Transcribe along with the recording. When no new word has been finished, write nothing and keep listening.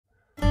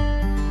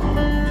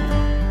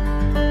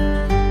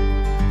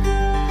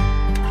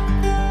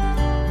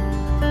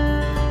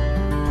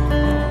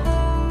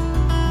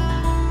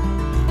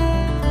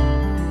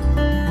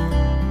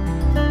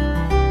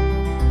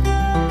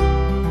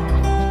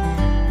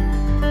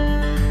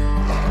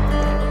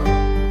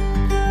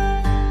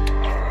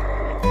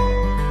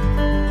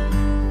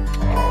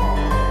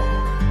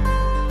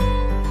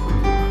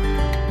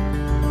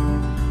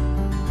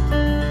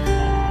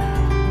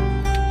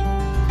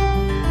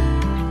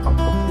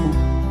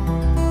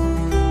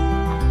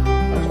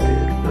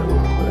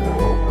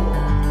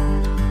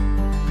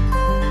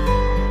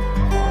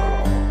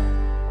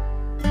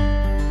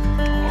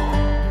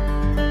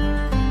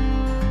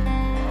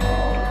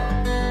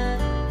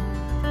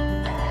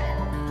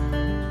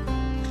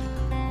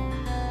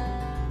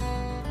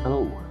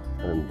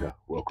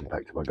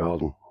to my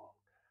garden.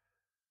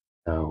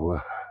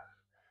 Now,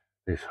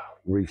 this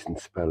recent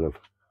spell of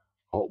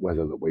hot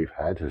weather that we've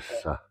had has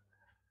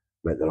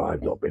meant that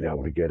I've not been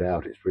able to get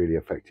out. It's really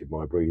affected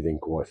my breathing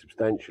quite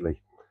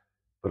substantially,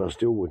 but I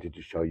still wanted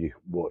to show you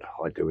what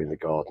I do in the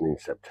garden in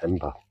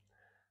September.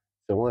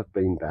 So I've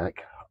been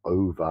back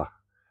over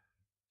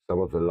some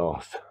of the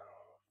last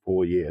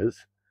 4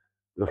 years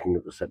looking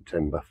at the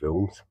September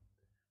films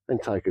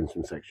and taken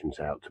some sections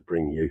out to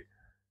bring you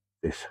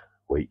this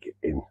week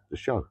in the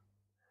show.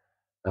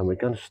 And we're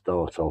going to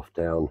start off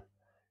down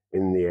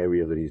in the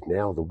area that is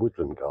now the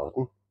woodland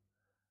garden,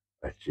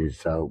 which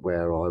is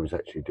where I was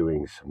actually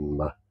doing some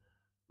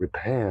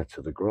repair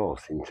to the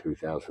grass in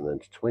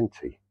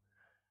 2020.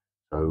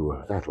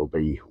 So that'll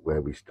be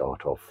where we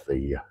start off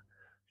the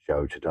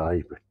show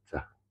today.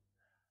 But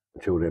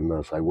until then,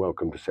 I'll say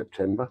welcome to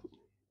September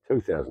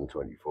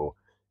 2024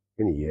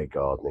 in a year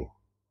gardening.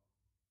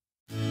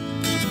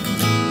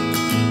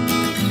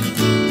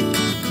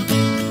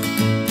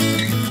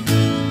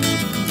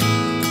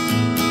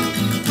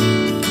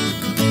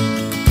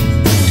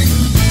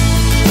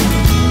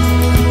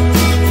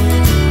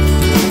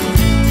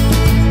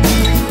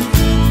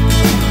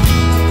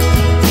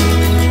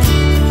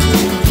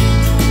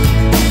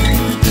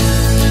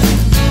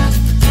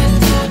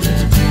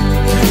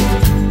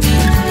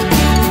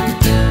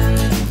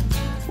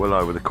 Well,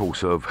 over the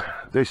course of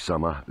this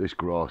summer, this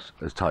grass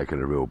has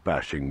taken a real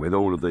bashing with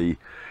all of the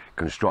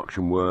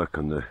construction work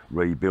and the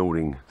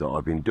rebuilding that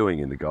I've been doing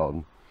in the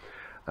garden.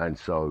 And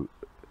so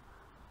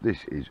this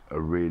is a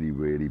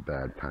really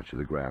bad patch of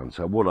the ground.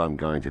 So what I'm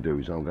going to do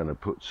is I'm going to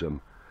put some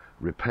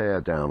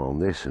repair down on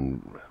this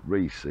and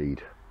reseed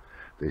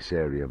this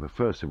area. But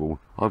first of all,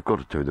 I've got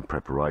to do the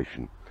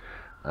preparation,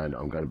 and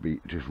I'm going to be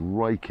just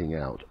raking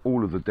out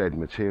all of the dead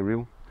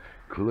material,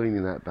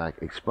 cleaning that back,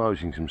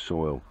 exposing some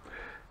soil.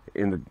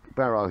 In the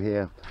barrow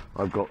here,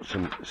 I've got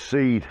some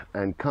seed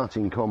and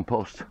cutting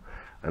compost,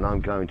 and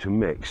I'm going to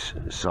mix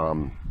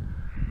some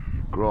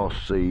grass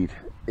seed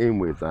in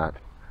with that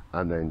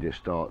and then just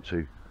start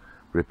to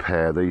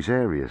repair these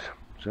areas.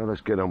 So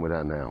let's get on with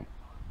that now.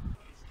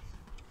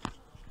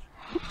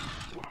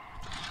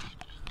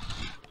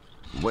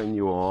 When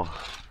you are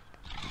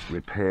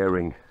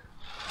repairing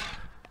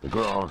the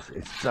grass,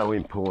 it's so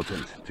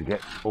important to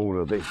get all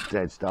of this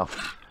dead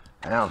stuff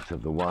out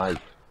of the way.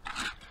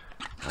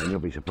 And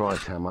you'll be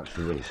surprised how much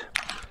there is.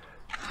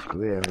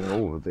 Clearing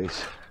all of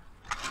this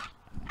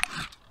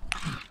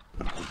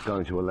is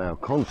going to allow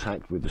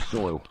contact with the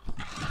soil.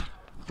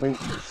 I mean,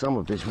 some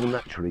of this will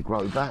naturally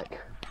grow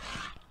back,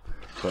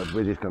 but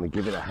we're just going to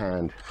give it a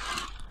hand.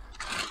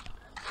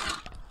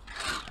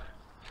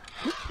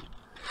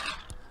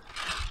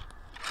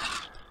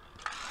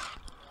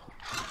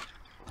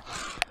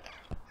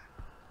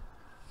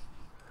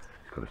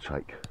 Just got to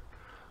take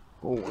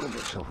all of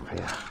this off of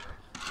here.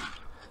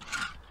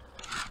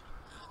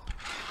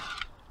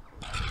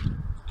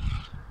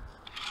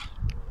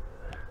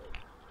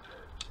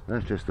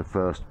 That's just the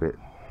first bit.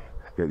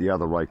 Get the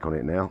other rake on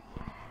it now.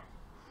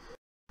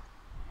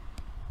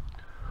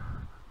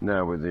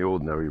 Now with the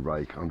ordinary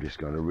rake, I'm just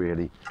going to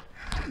really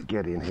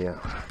get in here.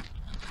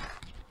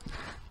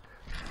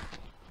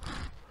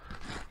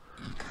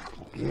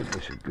 Give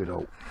this a good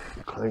old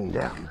clean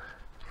down.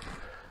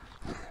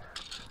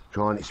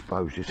 Try and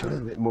expose just a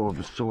little bit more of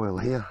the soil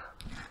here.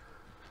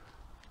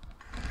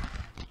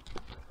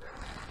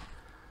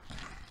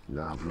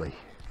 Lovely.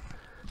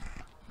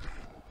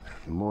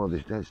 The more of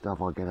this dead stuff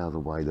I get out of the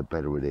way, the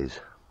better it is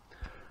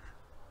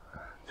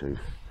to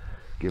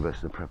give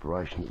us the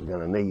preparation that we're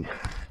going to need.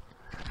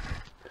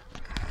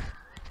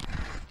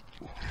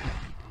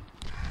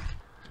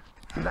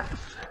 And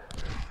that's,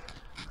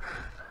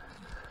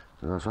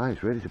 as I say,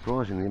 it's really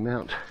surprising the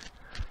amount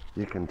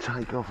you can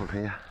take off of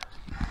here.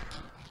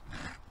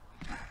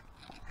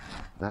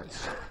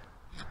 That's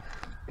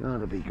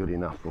going to be good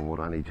enough for what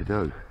I need to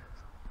do.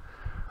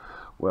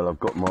 Well, I've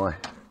got my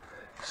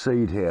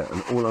seed here,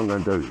 and all I'm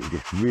going to do is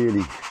just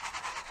really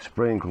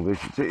sprinkle this.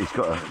 It's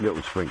got a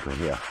little sprinkler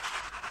here.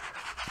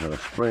 I'm going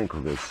to sprinkle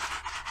this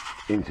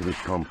into this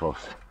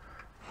compost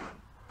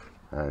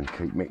and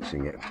keep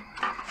mixing it.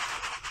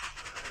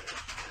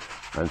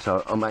 And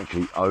so I'm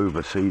actually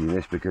overseeding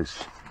this because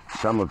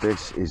some of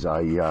this is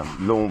a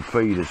lawn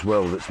feed as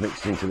well that's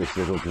mixed into this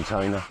little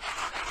container,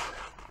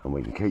 and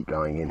we can keep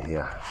going in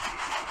here,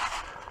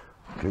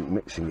 keep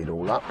mixing it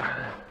all up.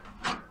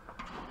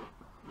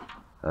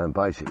 And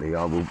basically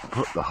I will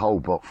put the whole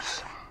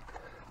box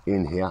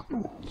in here.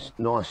 It's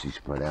nicely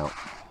spread out.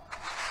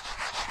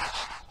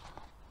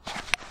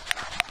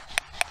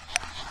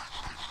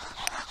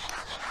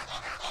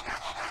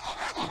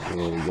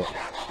 Here we get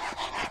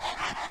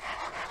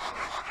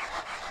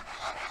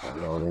that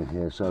lot in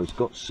here. So it's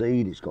got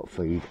seed, it's got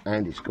feed,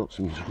 and it's got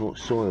some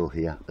soil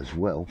here as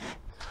well.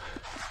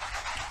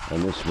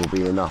 And this will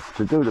be enough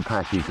to do the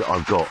package that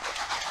I've got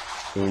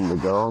in the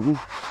garden.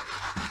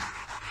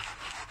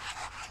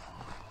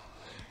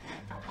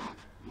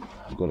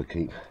 I've got to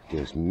keep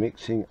just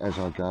mixing as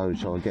I go,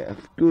 so I get a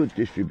good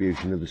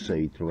distribution of the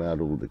seed throughout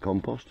all the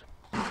compost.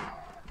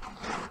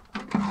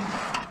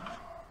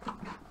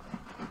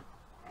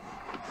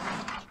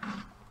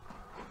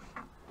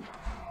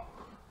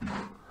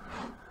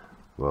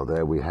 Well,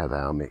 there we have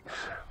our mix,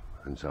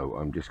 and so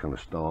I'm just going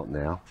to start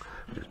now.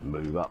 Just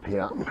move up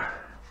here,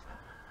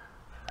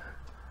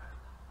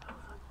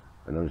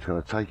 and I'm just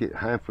going to take it a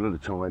handful at a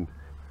time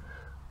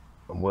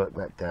and work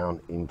that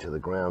down into the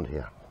ground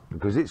here.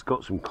 Because it's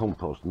got some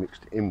compost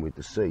mixed in with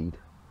the seed,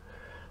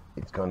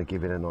 it's going to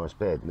give it a nice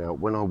bed. Now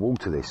when I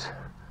water this,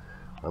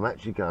 I'm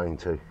actually going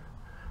to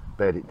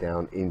bed it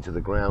down into the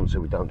ground so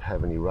we don't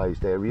have any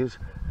raised areas,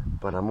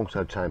 but I'm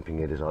also tamping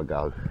it as I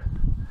go.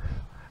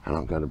 And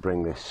I'm going to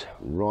bring this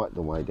right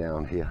the way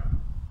down here.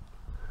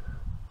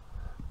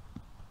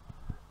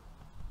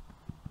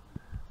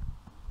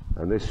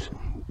 And this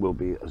will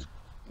be as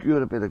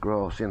good a bit of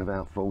grass in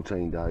about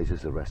 14 days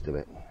as the rest of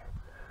it.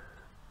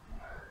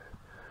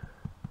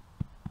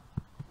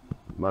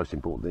 Most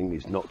important thing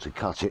is not to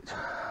cut it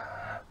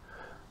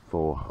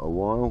for a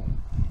while,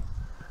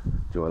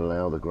 to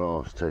allow the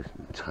grass to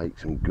take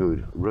some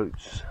good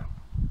roots.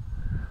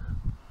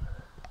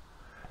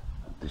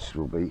 This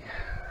will be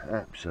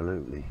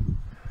absolutely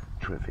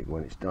terrific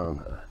when it's done.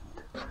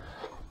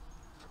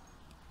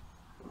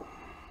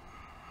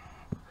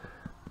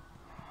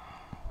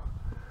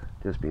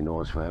 Just be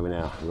nice for having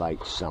our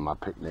late summer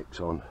picnics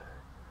on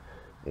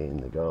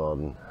in the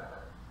garden.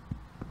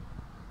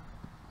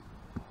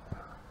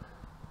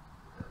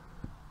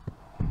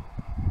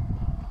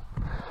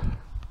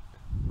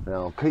 Now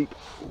I'll keep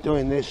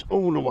doing this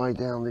all the way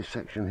down this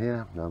section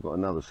here. Now I've got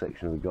another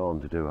section of the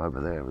garden to do over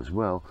there as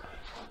well,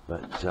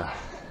 but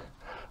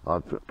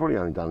I've probably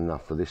only done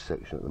enough for this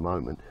section at the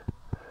moment.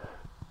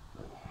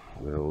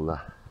 We'll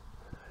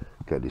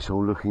get this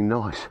all looking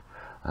nice,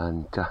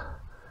 and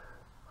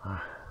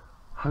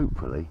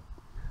hopefully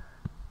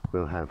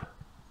we'll have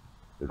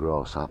the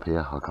grass up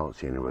here. I can't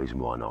see any reason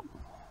why not.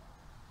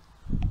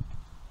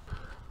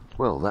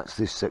 Well, that's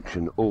this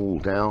section all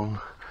down,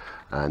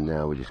 and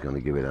now we're just going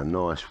to give it a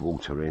nice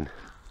water in.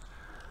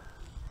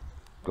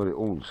 Got it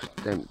all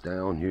stamped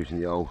down using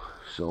the old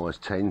size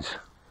 10s,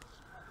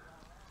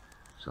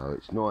 so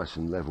it's nice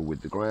and level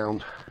with the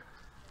ground.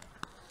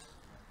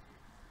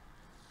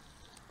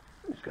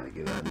 Just going to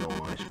give it a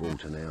nice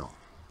water now.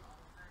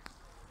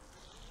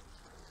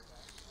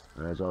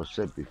 As I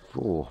said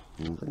before,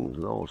 I think it was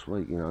last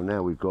week, you know,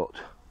 now we've got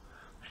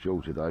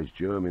shorter days,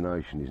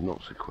 germination is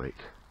not so quick.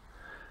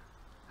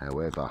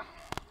 However,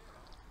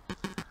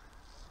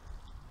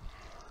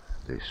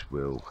 this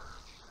will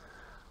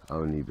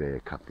only be a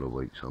couple of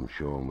weeks, I'm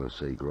sure, and we'll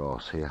see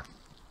grass here.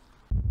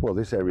 Well,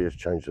 this area has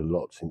changed a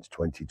lot since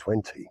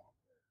 2020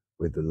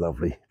 with the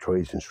lovely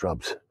trees and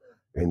shrubs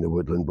in the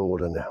woodland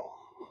border now.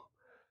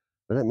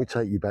 But let me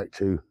take you back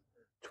to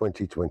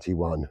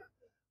 2021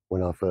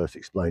 when I first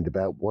explained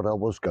about what I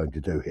was going to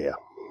do here.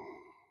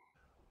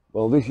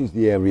 Well, this is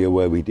the area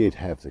where we did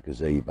have the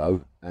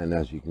gazebo, and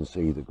as you can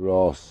see, the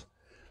grass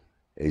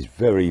is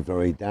very,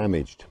 very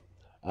damaged.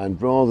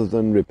 And rather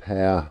than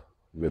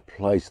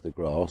replace the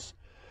grass,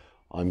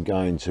 I'm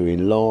going to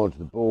enlarge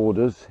the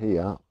borders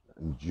here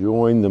and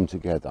join them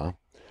together,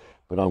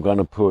 but I'm going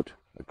to put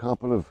a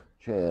couple of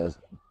chairs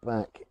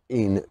back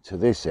into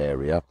this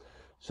area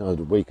so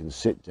that we can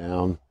sit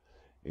down,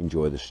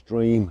 enjoy the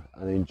stream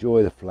and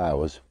enjoy the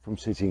flowers from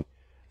sitting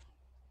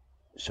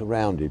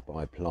surrounded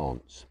by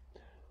plants.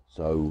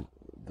 So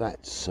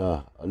that's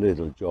a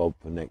little job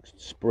for next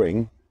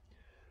spring,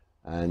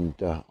 and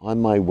I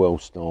may well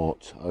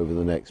start over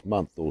the next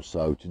month or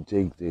so to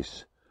dig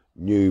this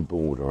new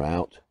border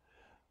out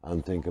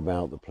and think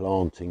about the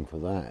planting for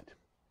that.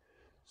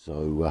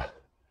 So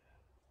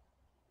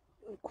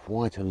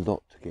quite a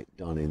lot to get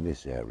done in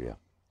this area.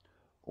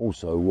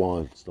 Also,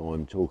 whilst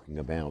I'm talking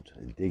about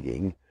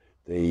digging,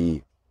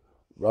 the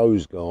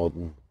rose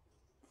garden,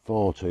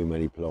 far too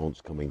many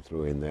plants coming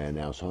through in there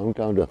now, so I'm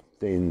going to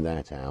thin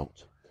that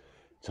out,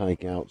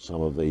 take out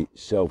some of the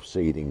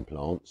self-seeding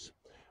plants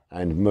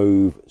and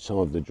move some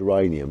of the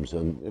geraniums,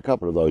 and a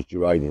couple of those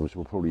geraniums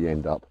will probably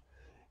end up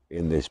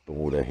in this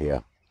border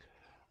here.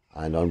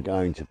 And I'm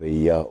going to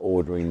be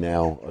ordering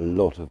now a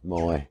lot of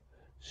my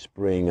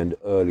spring and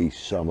early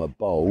summer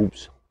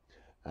bulbs,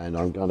 and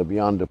I'm going to be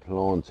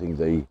underplanting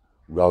the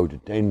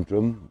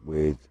rhododendron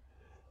with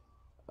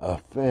a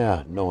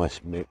fair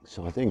nice mix.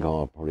 I think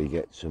I'll probably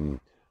get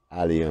some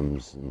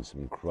alliums and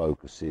some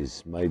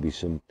crocuses, maybe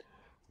some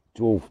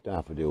dwarf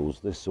daffodils,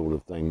 this sort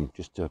of thing,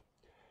 just to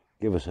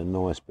give us a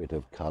nice bit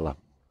of colour.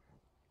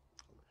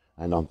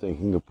 And I'm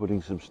thinking of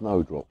putting some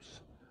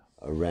snowdrops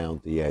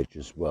around the edge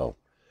as well.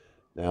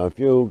 Now, if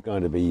you're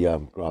going to be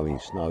growing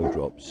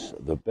snowdrops,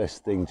 the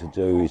best thing to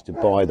do is to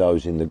buy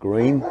those in the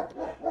green.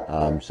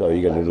 So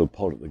you get a little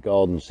pot at the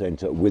garden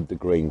centre with the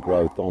green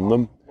growth on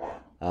them.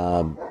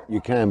 You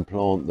can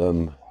plant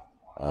them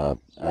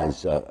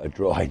as a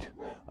dried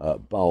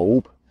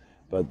bulb,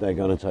 but they're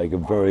going to take a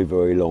very,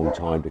 very long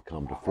time to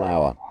come to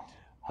flower.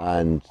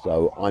 And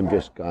so I'm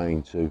just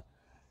going to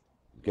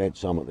get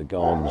some at the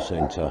garden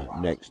centre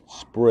next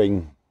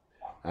spring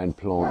and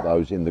plant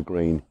those in the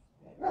green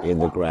in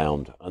the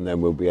ground, and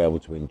then we'll be able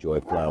to enjoy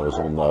flowers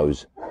on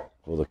those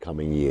for the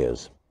coming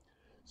years.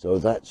 So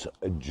that's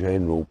a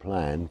general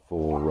plan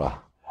for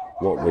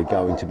what we're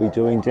going to be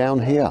doing down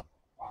here.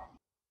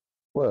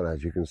 Well,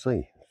 as you can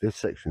see, this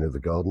section of the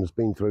garden has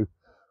been through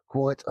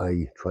quite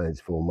a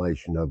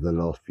transformation over the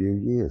last few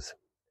years.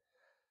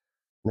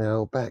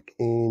 Now, back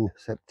in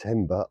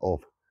September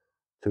of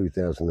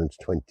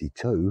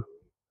 2022,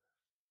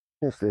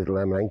 this little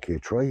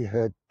Amankia tree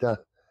had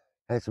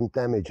had some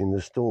damage in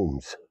the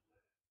storms.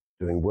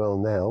 Doing well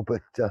now,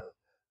 but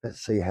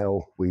let's see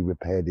how we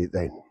repaired it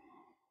then.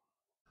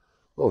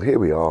 Well, here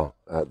we are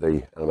at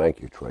the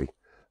Amankia tree,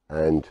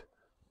 and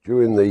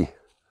during the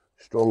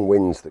strong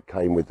winds that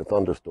came with the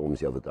thunderstorms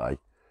the other day,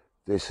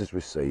 this has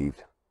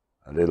received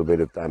a little bit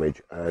of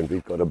damage, and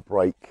we've got a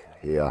break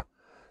here,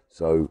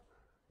 so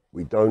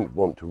we don't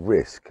want to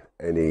risk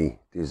any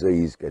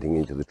disease getting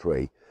into the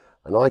tree.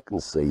 And I can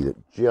see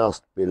that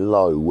just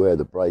below where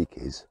the break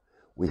is,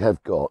 we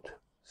have got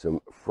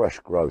some fresh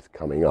growth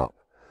coming up.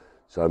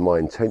 So my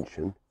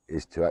intention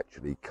is to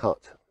actually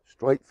cut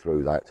straight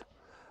through that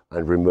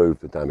and remove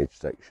the damaged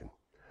section.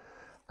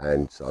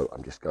 And so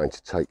I'm just going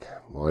to take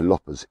my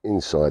loppers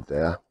inside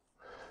there,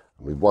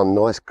 and with one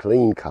nice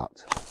clean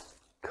cut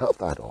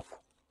that off.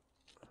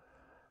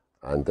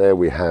 And there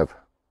we have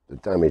the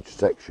damaged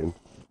section,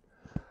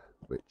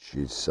 which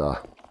is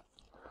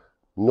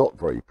not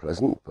very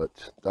pleasant,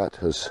 but that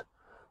has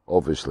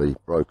obviously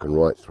broken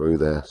right through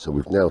there. So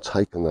we've now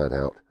taken that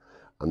out,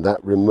 and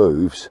that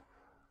removes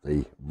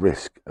the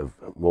risk of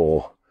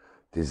more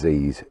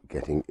disease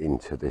getting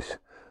into this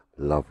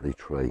lovely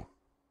tree.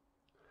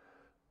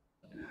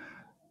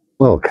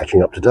 Well,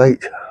 catching up to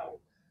date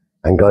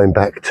and going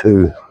back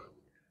to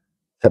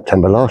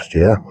September last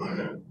year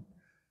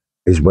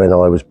is when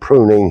I was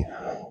pruning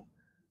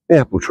the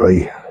apple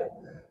tree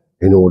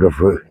in order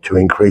to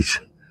increase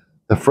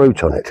the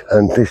fruit on it,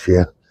 and this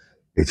year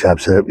it's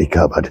absolutely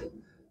covered.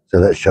 So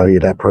let's show you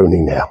that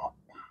pruning now.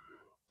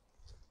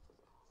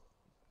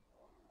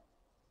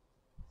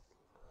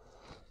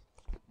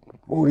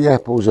 All the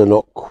apples are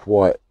not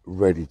quite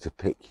ready to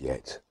pick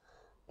yet.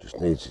 Just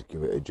needs to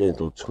give it a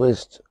gentle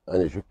twist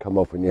and it should come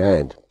off in your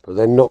hand, but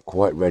they're not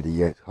quite ready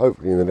yet.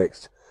 Hopefully in the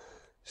next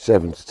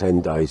 7 to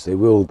 10 days they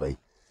will be.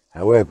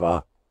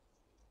 However,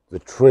 the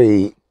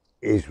tree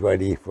is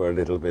ready for a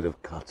little bit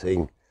of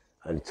cutting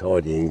and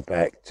tidying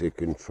back to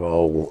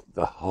control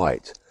the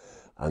height,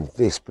 and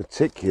this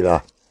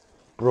particular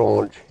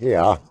branch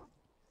here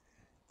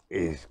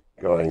is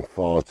going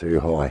far too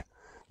high.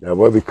 Now,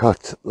 when we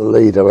cut the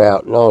leader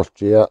out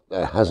last year,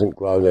 that hasn't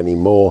grown any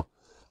more,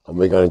 and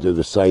we're going to do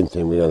the same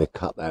thing. We're going to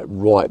cut that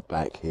right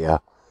back here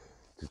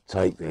to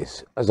take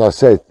this. As I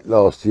said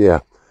last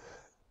year,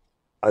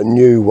 a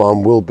new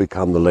one will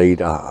become the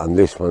leader, and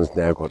this one's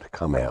now got to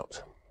come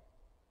out.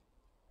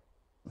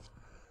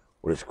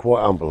 Well, it's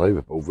quite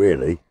unbelievable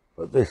really,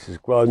 but this has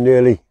grown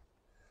nearly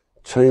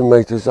 2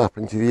 meters up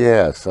into the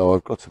air, so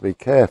I've got to be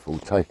careful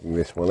taking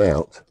this one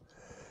out,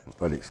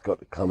 but it's got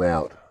to come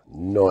out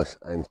nice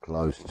and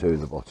close to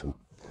the bottom.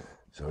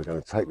 So we're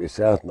going to take this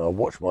out, and I'll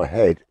watch my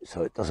head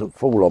so it doesn't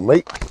fall on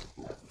me.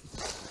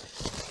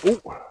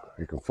 Ooh,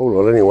 it can fall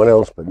on anyone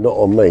else, but not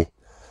on me.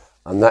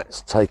 And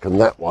that's taken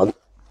that one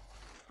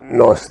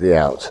nicely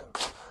out.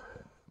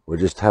 We'll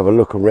just have a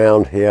look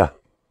around here.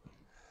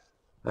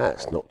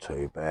 That's not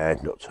too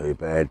bad, not too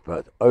bad.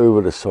 But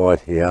over the side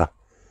here,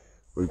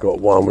 we've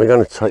got one. We're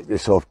going to take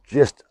this off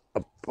just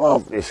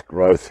above this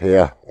growth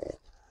here.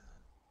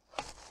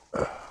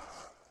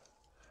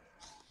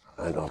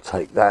 And I'll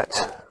take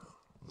that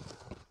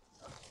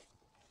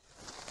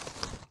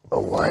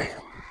away.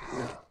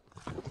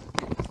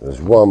 There's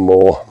one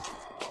more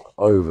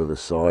over the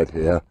side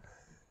here.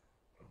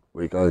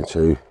 We're going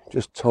to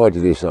just tidy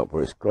this up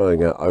where it's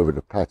growing out over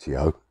the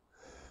patio.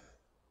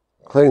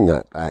 Clean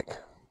that back.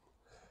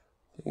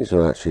 These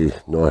are actually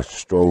nice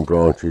strong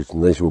branches,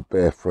 and these will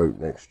bear fruit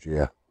next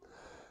year.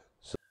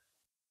 So,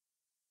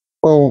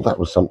 well, that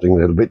was something a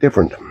little bit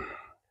different.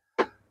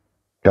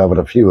 Covered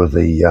a few of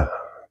the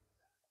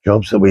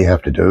jobs that we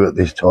have to do at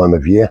this time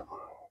of year,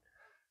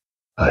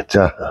 but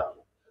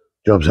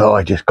jobs that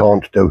I just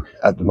can't do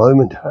at the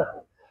moment,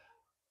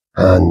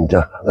 and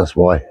that's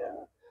why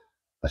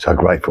I'm so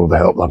grateful for the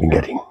help I've been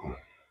getting.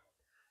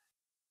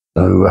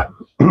 So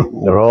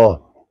there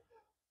are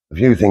a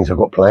few things I've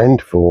got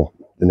planned for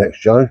the next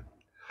show,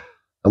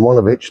 and one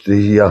of which,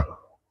 the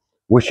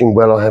wishing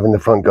well I have in the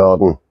front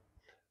garden,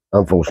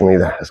 unfortunately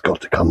that has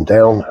got to come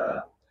down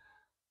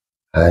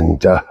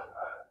and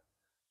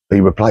be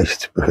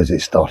replaced because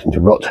it's starting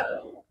to rot,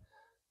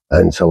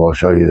 and so I'll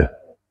show you the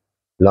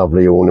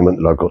lovely ornament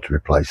that I've got to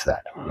replace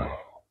that.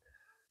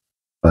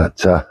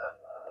 But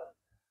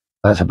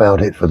that's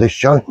about it for this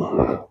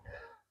show.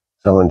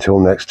 So until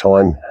next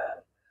time,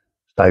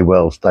 stay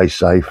well, stay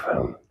safe,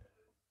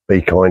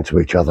 be kind to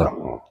each other,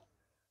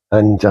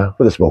 and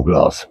with a small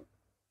glass,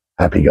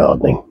 happy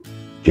gardening.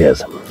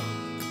 Cheers.